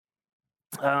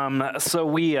So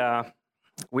we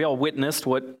all witnessed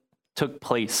what took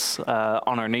place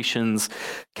on our nation's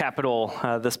capital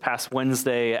this past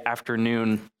Wednesday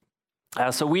afternoon.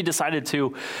 So we decided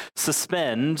to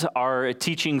suspend our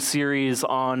teaching series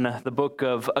on the book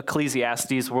of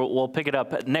Ecclesiastes. We'll pick it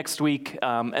up next week.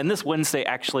 And this Wednesday,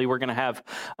 actually, we're going to have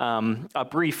a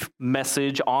brief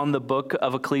message on the book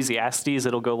of Ecclesiastes.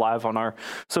 It'll go live on our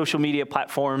social media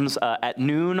platforms at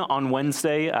noon on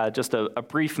Wednesday. Just a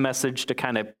brief message to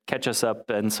kind of catch us up,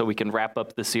 and so we can wrap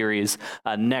up the series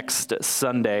next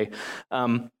Sunday.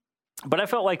 But I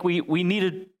felt like we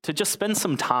needed to just spend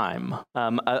some time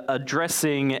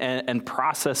addressing and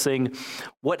processing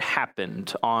what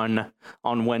happened on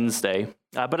Wednesday.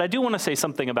 But I do want to say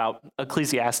something about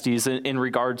Ecclesiastes in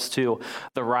regards to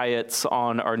the riots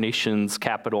on our nation's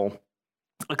capital.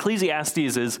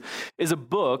 Ecclesiastes is a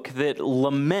book that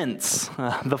laments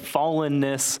the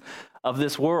fallenness of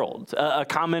this world. A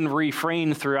common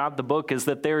refrain throughout the book is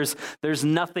that there's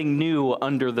nothing new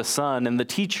under the sun. And the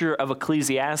teacher of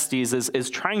Ecclesiastes is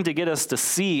trying to get us to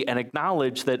see and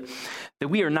acknowledge that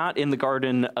we are not in the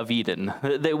Garden of Eden,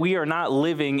 that we are not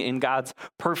living in God's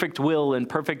perfect will and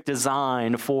perfect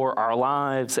design for our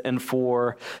lives and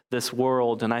for this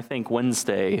world. And I think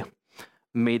Wednesday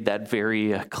made that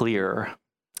very clear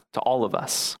to all of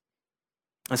us.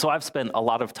 And so I've spent a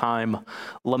lot of time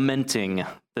lamenting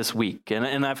this week,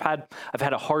 and I've had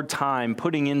a hard time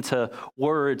putting into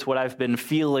words what I've been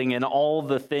feeling and all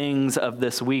the things of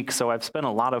this week. So I've spent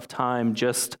a lot of time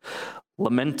just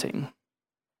lamenting.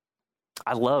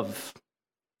 I love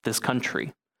this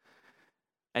country,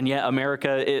 and yet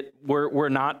America, we're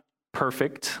not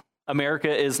perfect.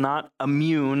 America is not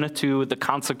immune to the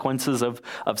consequences of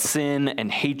sin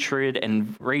and hatred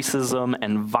and racism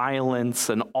and violence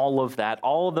and all of that,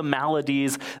 all the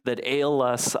maladies that ail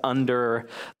us under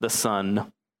the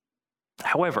sun.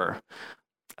 However,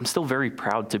 I'm still very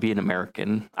proud to be an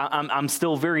American. I'm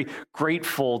still very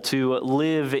grateful to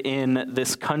live in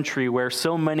this country where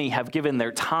so many have given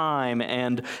their time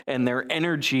and their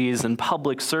energies in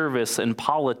public service and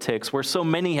politics, where so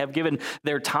many have given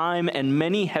their time and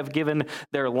many have given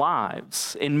their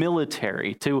lives in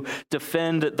military to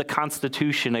defend the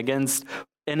Constitution against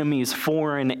enemies,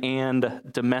 foreign and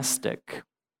domestic.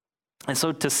 And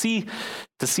so to see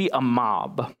a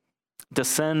mob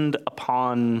descend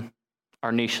upon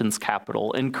our nation's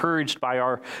capital, encouraged by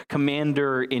our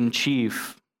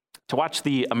commander-in-chief, to watch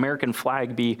the American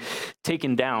flag be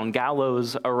taken down,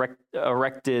 gallows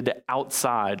erected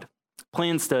outside,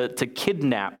 plans to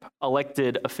kidnap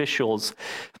elected officials.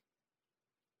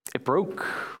 It broke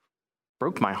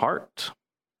my heart.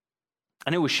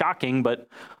 And it was shocking, but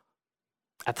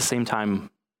at the same time,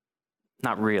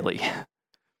 not really.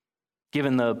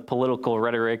 Given the political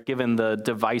rhetoric, given the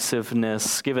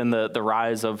divisiveness, given the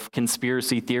rise of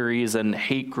conspiracy theories and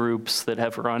hate groups that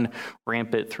have run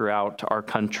rampant throughout our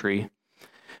country.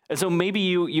 And so maybe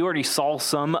you already saw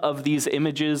some of these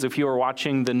images if you were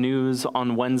watching the news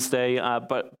on Wednesday,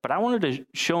 but I wanted to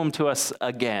show them to us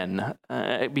again,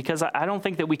 because I don't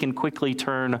think that we can quickly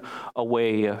turn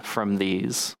away from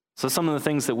these. So some of the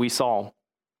things that we saw: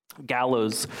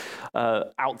 gallows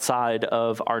outside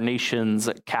of our nation's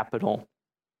capital,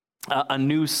 a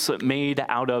noose made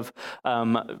out of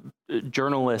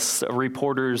journalists,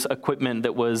 reporters' equipment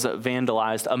that was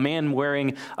vandalized, a man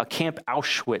wearing a Camp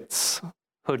Auschwitz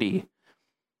hoodie,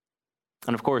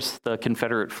 and of course the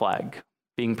Confederate flag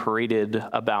being paraded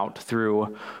about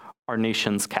through our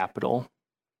nation's capital.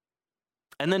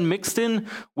 And then mixed in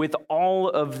with all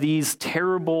of these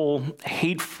terrible,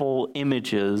 hateful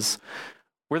images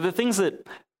were the things that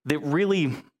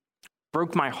really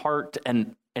broke my heart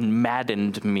and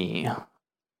maddened me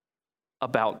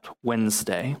about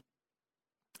Wednesday.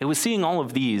 It was seeing all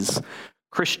of these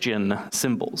Christian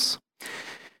symbols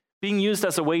being used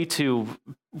as a way to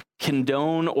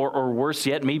condone or worse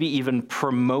yet, maybe even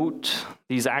promote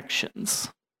these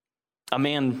actions. A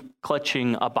man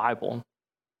clutching a Bible,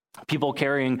 people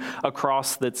carrying a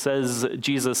cross that says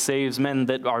Jesus saves, men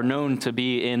that are known to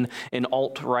be in an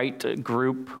alt-right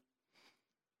group,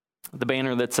 the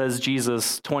banner that says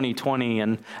Jesus 2020,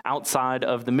 and outside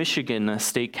of the Michigan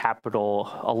state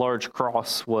capitol, a large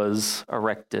cross was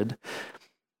erected.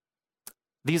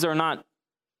 These are not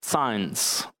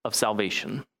signs of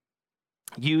salvation.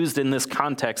 Used in this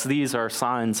context, these are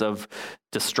signs of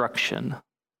destruction.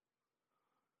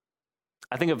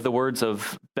 I think of the words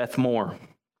of Beth Moore,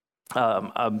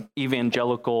 an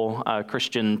evangelical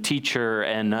Christian teacher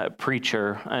and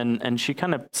preacher, and she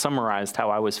kind of summarized how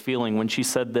I was feeling when she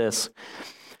said this.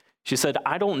 She said,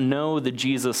 "I don't know the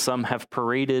Jesus some have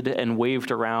paraded and waved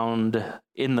around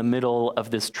in the middle of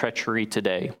this treachery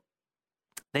today.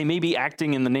 They may be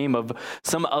acting in the name of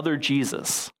some other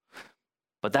Jesus,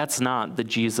 but that's not the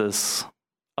Jesus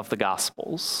of the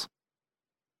Gospels.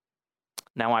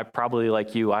 Now, I probably,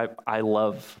 like you, I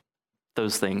love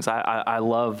those things. I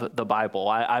love the Bible.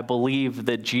 I believe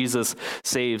that Jesus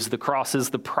saves. The cross is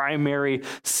the primary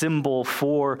symbol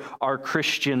for our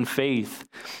Christian faith.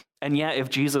 And yet, if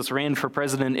Jesus ran for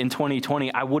president in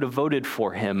 2020, I would have voted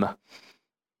for him.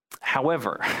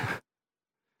 However,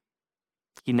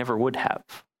 he never would have.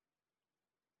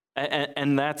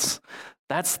 And that's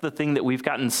the thing that we've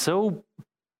gotten so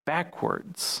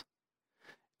backwards,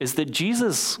 is that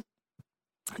Jesus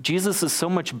is so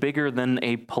much bigger than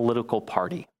a political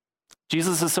party.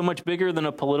 Jesus is so much bigger than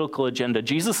a political agenda.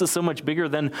 Jesus is so much bigger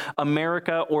than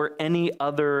America or any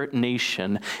other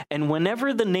nation. And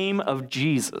whenever the name of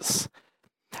Jesus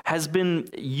has been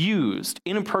used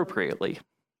inappropriately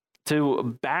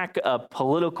to back a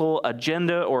political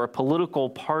agenda or a political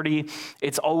party,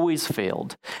 it's always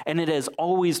failed. And it has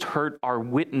always hurt our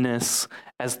witness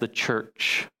as the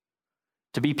church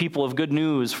to be people of good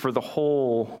news for the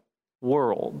whole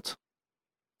world.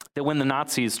 That when the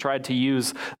Nazis tried to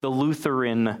use the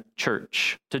Lutheran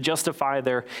Church to justify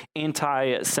their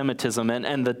anti-Semitism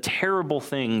and the terrible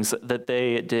things that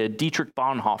they did, Dietrich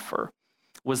Bonhoeffer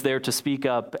was there to speak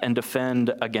up and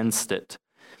defend against it.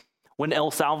 When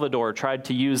El Salvador tried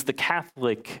to use the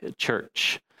Catholic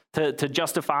Church to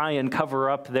justify and cover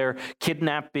up their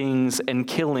kidnappings and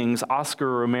killings, Oscar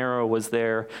Romero was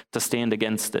there to stand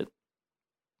against it.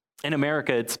 In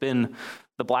America, it's been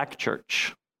the Black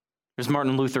church. There's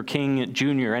Martin Luther King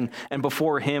Jr., and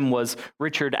before him was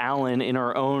Richard Allen in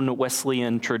our own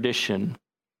Wesleyan tradition.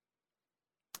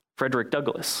 Frederick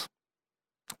Douglass,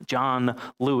 John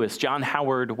Lewis, John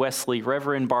Howard Wesley,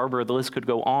 Reverend Barber, the list could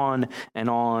go on and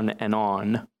on and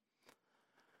on.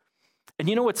 And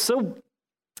you know what's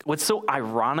so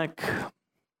ironic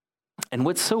and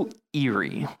what's so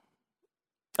eerie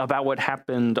about what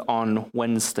happened on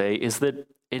Wednesday is that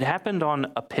it happened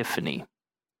on Epiphany.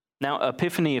 Now,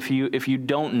 Epiphany, if you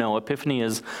don't know, Epiphany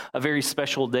is a very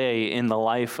special day in the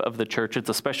life of the church. It's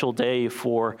a special day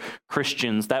for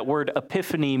Christians. That word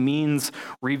Epiphany means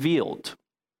revealed.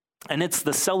 And it's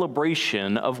the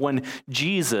celebration of when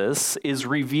Jesus is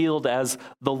revealed as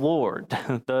the Lord,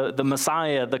 the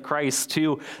Messiah, the Christ,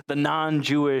 to the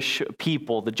non-Jewish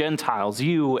people, the Gentiles,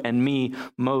 you and me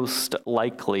most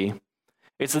likely.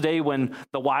 It's the day when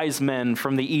the wise men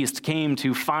from the east came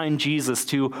to find Jesus,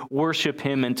 to worship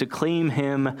him, and to claim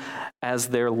him as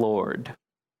their Lord.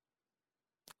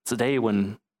 It's a day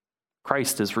when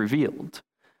Christ is revealed.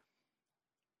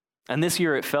 And this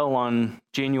year it fell on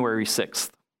January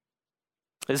 6th.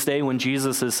 This day when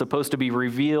Jesus is supposed to be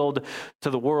revealed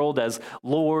to the world as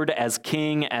Lord, as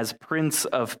King, as Prince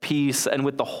of Peace, and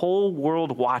with the whole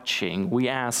world watching, we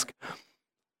ask,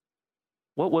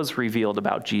 what was revealed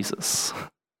about Jesus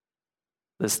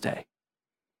this day?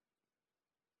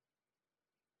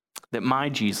 That my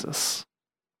Jesus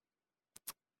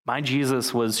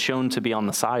was shown to be on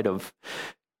the side of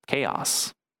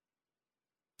chaos,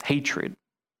 hatred,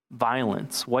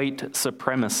 violence, white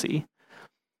supremacy.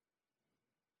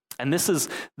 And this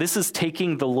is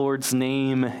taking the Lord's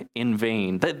name in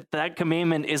vain. That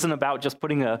commandment isn't about just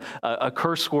putting a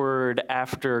curse word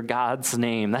after God's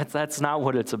name. That's not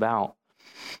what it's about.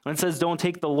 When it says don't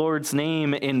take the Lord's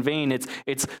name in vain,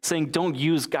 it's saying don't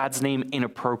use God's name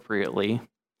inappropriately.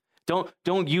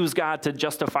 Don't use God to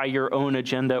justify your own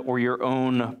agenda or your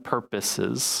own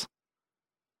purposes.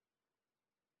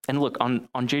 And look, on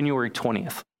January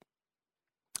 20th,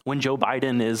 when Joe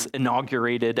Biden is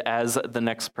inaugurated as the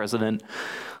next president,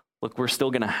 look, we're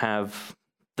still going to have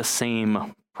the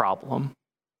same problem.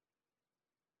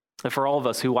 And for all of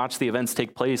us who watched the events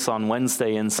take place on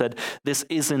Wednesday and said, this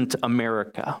isn't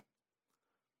America,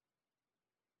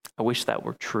 I wish that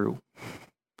were true.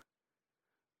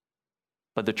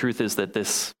 But the truth is that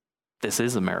this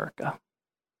is America.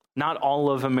 Not all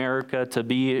of America, to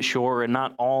be sure, and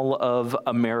not all of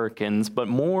Americans, but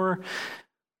more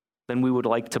than we would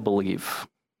like to believe.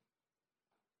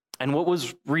 And what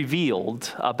was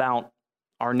revealed about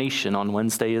our nation on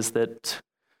Wednesday is that,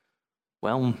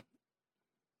 well,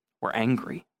 we're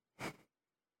angry.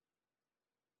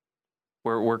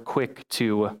 We're quick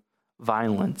to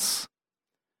violence.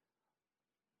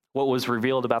 What was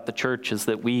revealed about the church is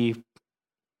that we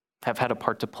have had a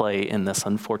part to play in this,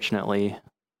 unfortunately,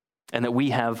 and that we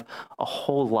have a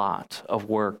whole lot of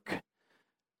work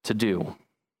to do.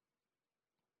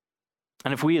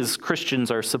 And if we as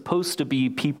Christians are supposed to be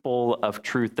people of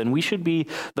truth, then we should be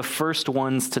the first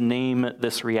ones to name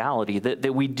this reality,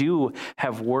 that we do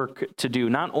have work to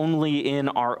do, not only in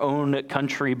our own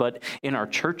country, but in our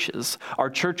churches.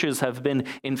 Our churches have been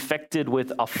infected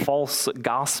with a false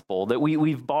gospel, that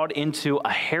we've bought into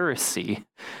a heresy,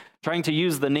 trying to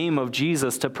use the name of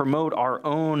Jesus to promote our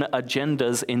own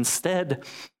agendas instead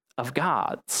of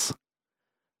God's.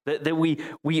 That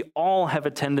we all have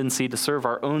a tendency to serve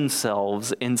our own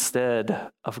selves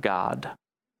instead of God.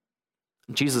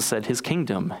 Jesus said his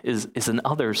kingdom is an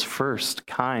others first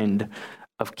kind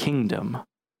of kingdom,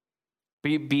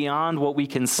 beyond what we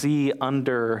can see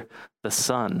under the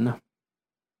sun.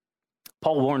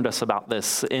 Paul warned us about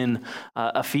this in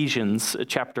Ephesians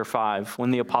chapter 5. When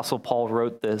the Apostle Paul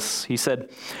wrote this, he said,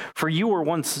 "For you were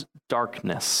once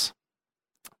darkness,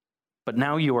 but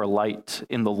now you are light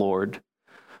in the Lord.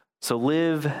 So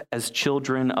live as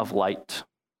children of light.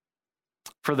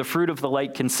 For the fruit of the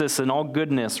light consists in all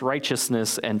goodness,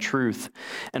 righteousness, and truth.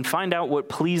 And find out what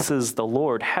pleases the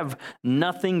Lord. Have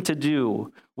nothing to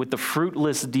do with the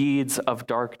fruitless deeds of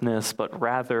darkness, but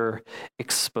rather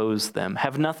expose them."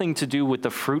 Have nothing to do with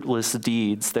the fruitless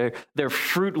deeds. They're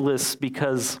fruitless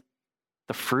because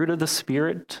the fruit of the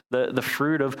Spirit, the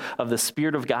fruit of the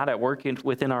Spirit of God at work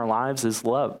within our lives is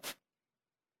love,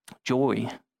 joy,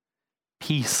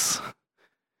 peace,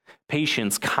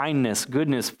 patience, kindness,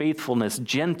 goodness, faithfulness,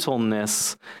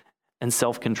 gentleness, and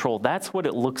self-control. That's what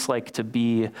it looks like to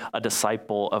be a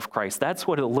disciple of Christ. That's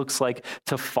what it looks like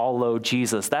to follow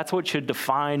Jesus. That's what should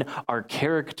define our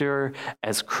character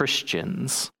as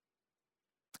Christians.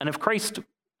 And if Christ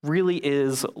really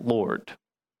is Lord,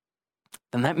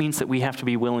 then that means that we have to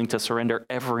be willing to surrender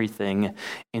everything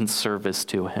in service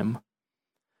to him.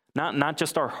 Not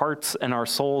just our hearts and our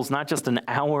souls, not just an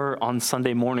hour on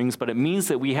Sunday mornings, but it means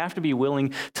that we have to be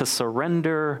willing to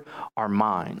surrender our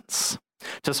minds,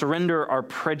 to surrender our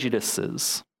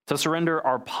prejudices, to surrender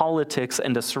our politics,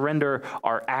 and to surrender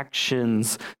our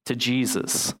actions to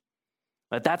Jesus.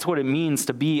 That's what it means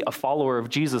to be a follower of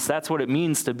Jesus. That's what it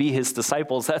means to be his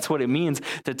disciples. That's what it means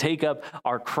to take up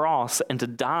our cross and to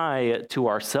die to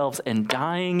ourselves. And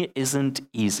dying isn't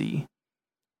easy.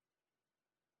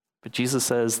 But Jesus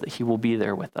says that he will be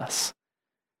there with us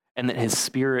and that his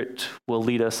Spirit will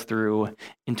lead us through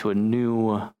into a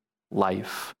new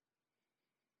life.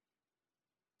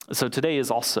 So today is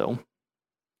also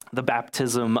the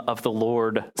Baptism of the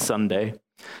Lord Sunday.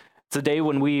 It's a day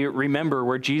when we remember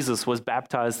where Jesus was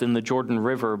baptized in the Jordan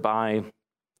River by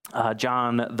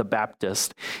John the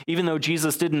Baptist. Even though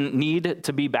Jesus didn't need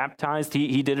to be baptized,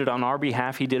 he did it on our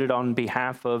behalf. He did it on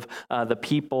behalf of the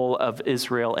people of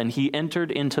Israel, and he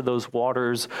entered into those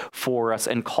waters for us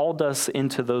and called us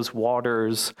into those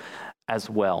waters as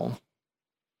well.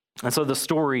 And so the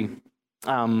story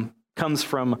comes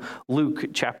from Luke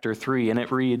chapter 3, and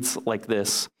it reads like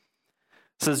this.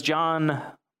 It says, John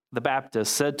the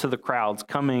Baptist said to the crowds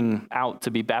coming out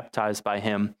to be baptized by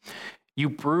him, "You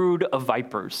brood of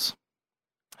vipers,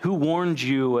 who warned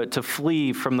you to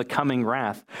flee from the coming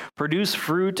wrath? Produce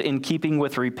fruit in keeping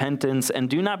with repentance, and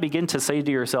do not begin to say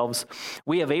to yourselves,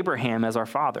 'We have Abraham as our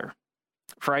father.'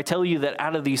 For I tell you that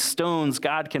out of these stones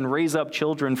God can raise up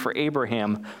children for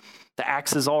Abraham. The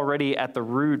axe is already at the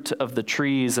root of the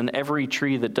trees, and every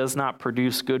tree that does not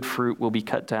produce good fruit will be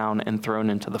cut down and thrown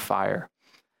into the fire."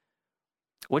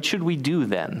 "What should we do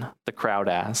then?" the crowd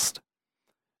asked.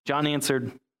 John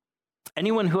answered,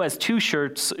 "Anyone who has 2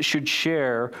 shirts should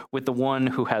share with the one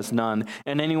who has none,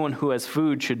 and anyone who has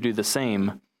food should do the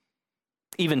same."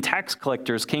 Even tax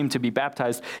collectors came to be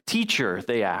baptized. "Teacher,"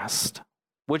 they asked,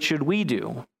 "what should we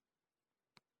do?"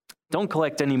 "Don't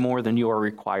collect any more than you are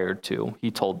required to,"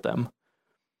 he told them.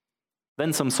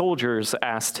 Then some soldiers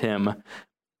asked him,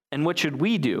 "And what should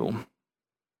we do?"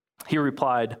 He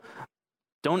replied,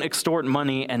 "Don't extort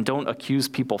money and don't accuse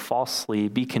people falsely.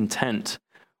 Be content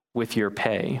with your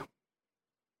pay."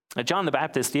 John the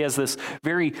Baptist, he has this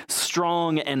very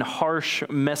strong and harsh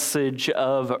message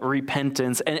of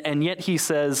repentance, and yet he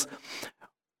says,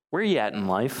 where are you at in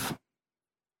life?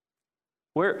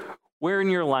 Where in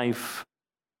your life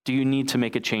do you need to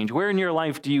make a change? Where in your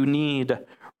life do you need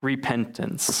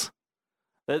repentance?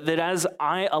 That as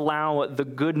I allow the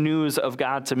good news of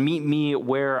God to meet me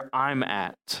where I'm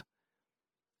at,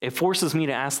 it forces me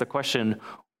to ask the question,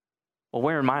 well,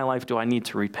 where in my life do I need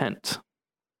to repent?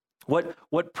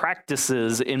 What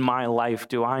practices in my life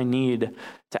do I need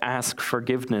to ask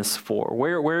forgiveness for?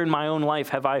 Where in my own life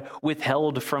have I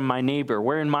withheld from my neighbor?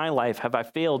 Where in my life have I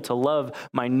failed to love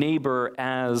my neighbor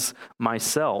as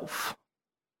myself?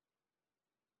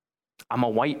 I'm a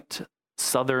white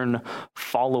Southern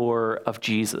follower of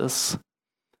Jesus.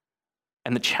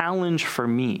 And the challenge for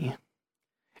me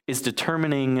is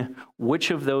determining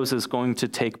which of those is going to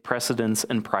take precedence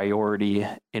and priority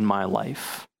in my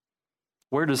life.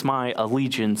 Where does my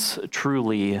allegiance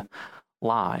truly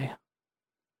lie?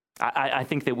 I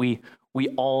think that we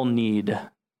all need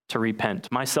to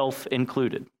repent, myself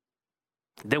included.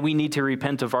 That we need to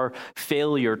repent of our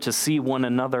failure to see one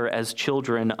another as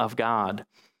children of God.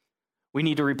 We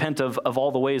need to repent of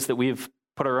all the ways that we've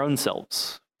put our own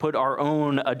selves, put our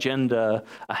own agenda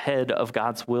ahead of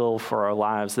God's will for our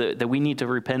lives. That we need to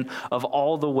repent of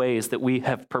all the ways that we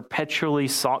have perpetually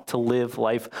sought to live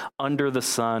life under the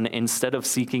sun instead of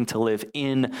seeking to live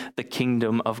in the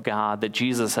kingdom of God that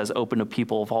Jesus has opened to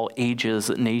people of all ages,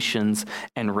 nations,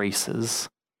 and races.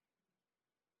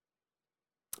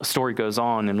 The story goes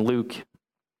on in Luke. It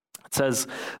says,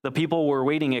 the people were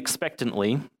waiting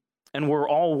expectantly and were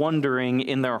all wondering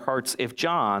in their hearts if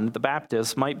John the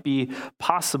Baptist might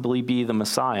possibly be the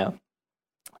Messiah.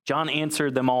 John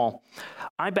answered them all,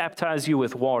 I baptize you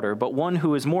with water, but one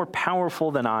who is more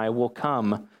powerful than I will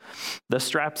come, the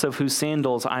straps of whose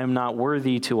sandals I am not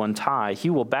worthy to untie. He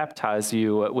will baptize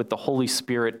you with the Holy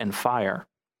Spirit and fire.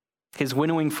 His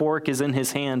winnowing fork is in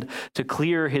his hand to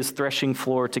clear his threshing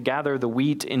floor, to gather the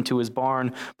wheat into his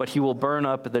barn, but he will burn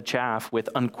up the chaff with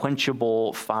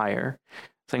unquenchable fire.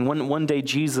 Saying one day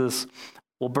Jesus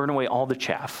will burn away all the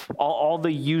chaff, all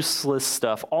the useless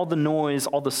stuff, all the noise,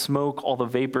 all the smoke, all the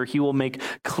vapor. He will make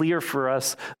clear for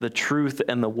us the truth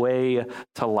and the way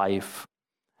to life.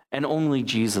 And only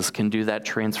Jesus can do that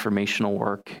transformational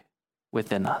work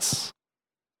within us.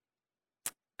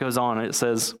 It goes on, it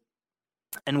says,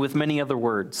 and with many other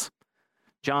words,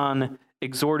 John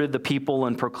exhorted the people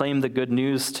and proclaimed the good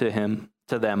news to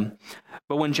them.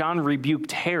 But when John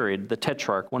rebuked Herod, the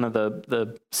tetrarch, one of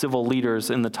the civil leaders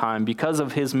in the time, because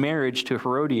of his marriage to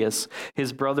Herodias,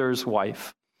 his brother's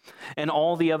wife, and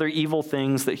all the other evil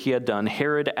things that he had done,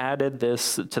 Herod added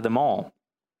this to them all.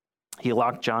 He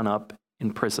locked John up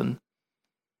in prison.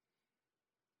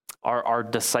 Our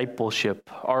discipleship,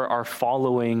 our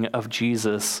following of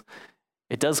Jesus,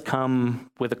 it does come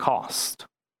with a cost.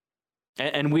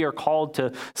 And we are called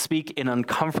to speak in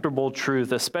uncomfortable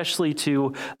truth, especially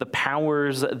to the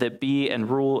powers that be and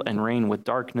rule and reign with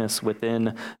darkness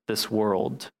within this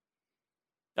world.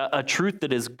 A truth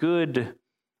that is good,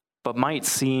 but might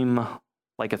seem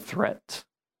like a threat.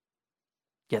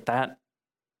 Yet that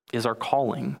is our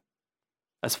calling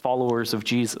as followers of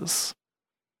Jesus.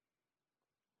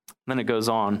 Then it goes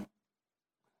on.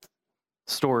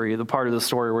 The part of the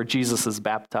story where Jesus is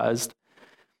baptized.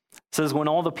 It says, when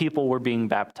all the people were being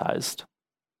baptized,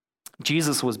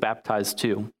 Jesus was baptized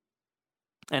too.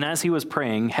 And as he was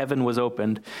praying, heaven was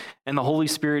opened, and the Holy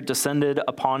Spirit descended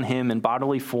upon him in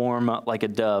bodily form like a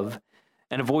dove.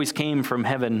 And a voice came from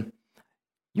heaven,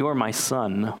 you are my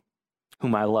son,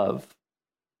 whom I love.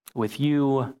 With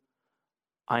you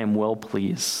I am well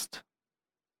pleased.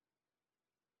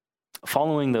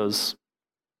 Following those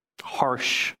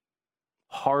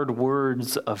hard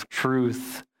words of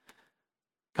truth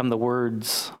come the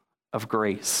words of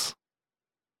grace.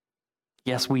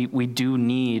 Yes, we do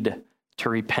need to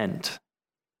repent.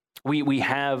 We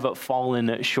have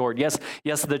fallen short. Yes,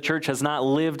 the church has not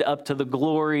lived up to the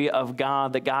glory of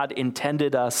God that God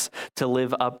intended us to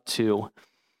live up to.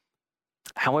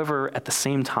 However, at the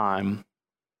same time,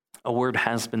 a word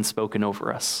has been spoken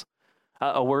over us,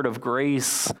 a word of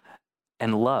grace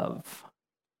and love.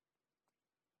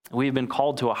 We have been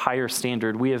called to a higher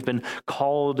standard. We have been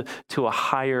called to a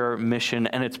higher mission,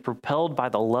 and it's propelled by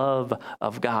the love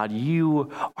of God.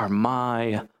 You are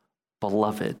my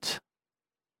beloved.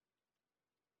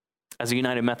 As a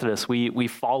United Methodist, we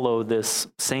follow this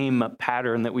same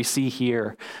pattern that we see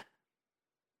here.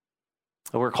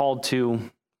 We're called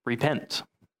to repent.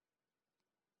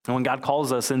 And when God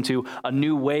calls us into a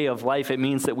new way of life, it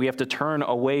means that we have to turn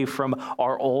away from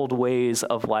our old ways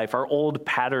of life, our old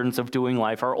patterns of doing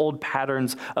life, our old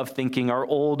patterns of thinking, our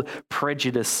old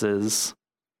prejudices,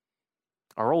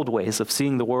 our old ways of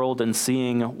seeing the world and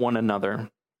seeing one another.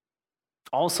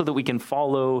 Also that we can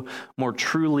follow more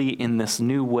truly in this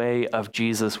new way of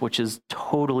Jesus, which is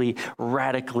totally,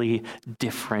 radically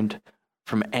different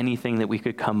from anything that we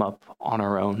could come up on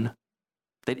our own.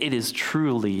 That it is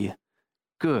truly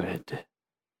good.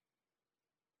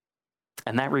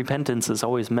 And that repentance is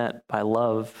always met by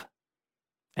love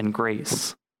and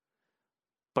grace,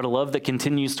 but a love that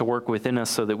continues to work within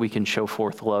us so that we can show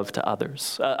forth love to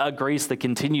others, a grace that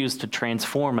continues to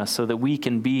transform us so that we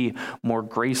can be more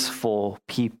graceful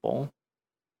people.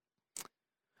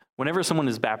 Whenever someone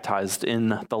is baptized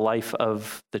in the life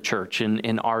of the church,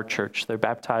 in our church, they're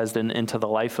baptized into the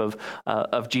life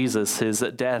of Jesus, his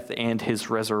death and his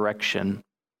resurrection.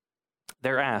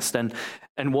 They're asked, and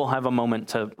we'll have a moment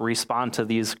to respond to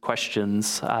these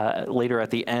questions later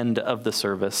at the end of the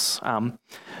service.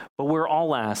 But we're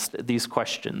all asked these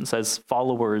questions as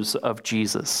followers of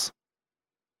Jesus.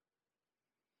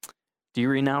 Do you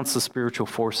renounce the spiritual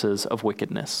forces of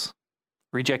wickedness?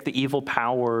 Reject the evil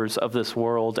powers of this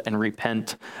world and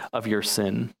repent of your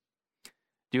sin?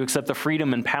 Do you accept the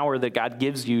freedom and power that God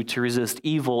gives you to resist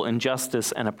evil,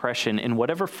 injustice, and oppression in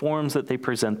whatever forms that they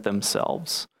present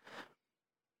themselves?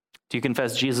 Do you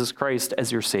confess Jesus Christ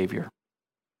as your Savior?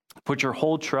 Put your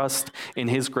whole trust in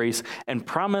his grace and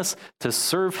promise to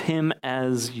serve him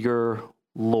as your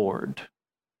Lord.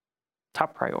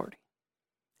 Top priority.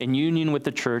 In union with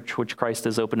the church, which Christ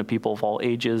has opened to people of all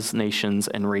ages, nations,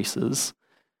 and races.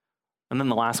 And then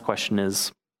the last question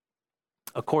is,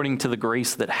 according to the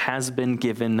grace that has been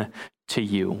given to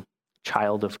you,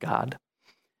 child of God,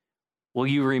 will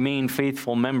you remain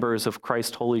faithful members of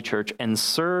Christ's holy church and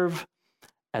serve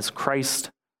as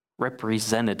Christ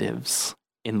representatives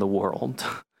in the world?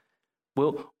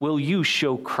 Will you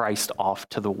show Christ off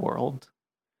to the world?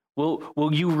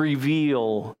 Will you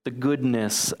reveal the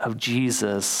goodness of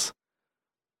Jesus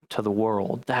to the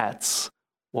world? That's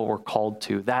what we're called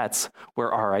to. That's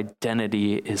where our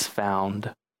identity is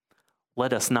found.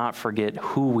 Let us not forget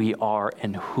who we are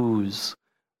and whose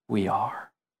we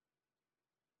are.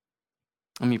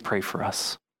 Let me pray for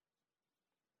us.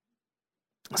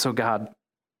 So God,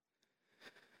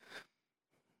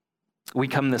 we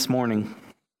come this morning,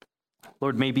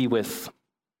 Lord, maybe with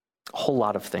a whole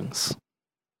lot of things.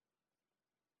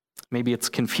 Maybe it's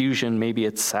confusion, maybe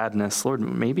it's sadness. Lord,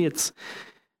 maybe it's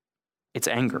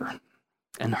anger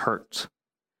and hurt.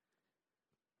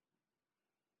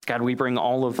 God, we bring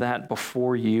all of that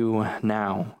before you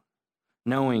now,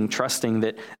 knowing, trusting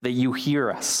that you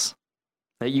hear us,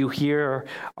 that you hear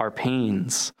our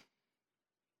pains.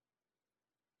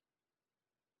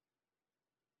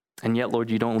 And yet, Lord,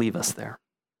 you don't leave us there.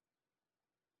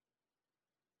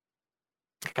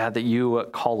 God, that you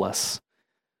call us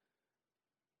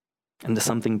into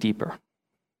something deeper.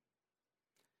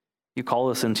 You call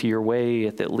us into your way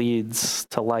that leads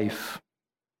to life.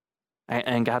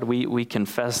 And God, we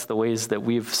confess the ways that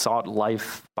we've sought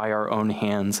life by our own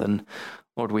hands. And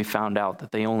Lord, we found out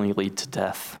that they only lead to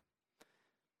death.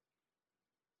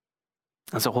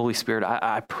 And so, Holy Spirit,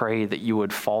 I pray that you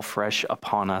would fall fresh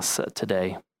upon us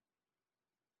today.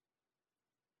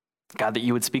 God, that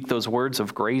you would speak those words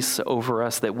of grace over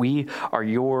us, that we are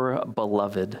your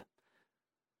beloved,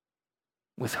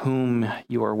 with whom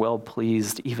you are well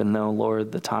pleased, even though,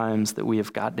 Lord, the times that we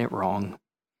have gotten it wrong.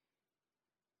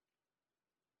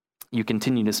 You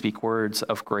continue to speak words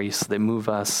of grace that move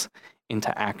us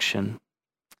into action,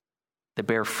 that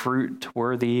bear fruit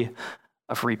worthy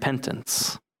of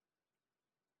repentance,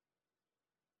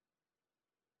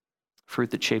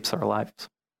 fruit that shapes our lives.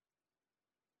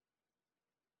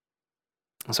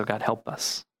 And so, God, help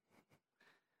us.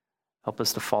 Help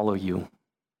us to follow you.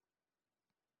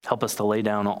 Help us to lay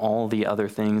down all the other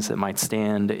things that might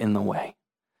stand in the way.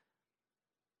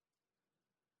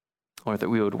 Or that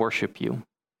we would worship you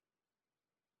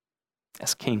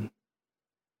as King,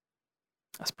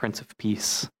 as Prince of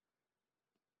Peace.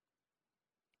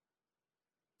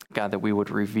 God, that we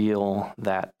would reveal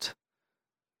that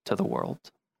to the world.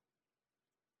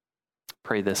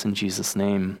 Pray this in Jesus'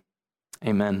 name.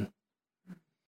 Amen.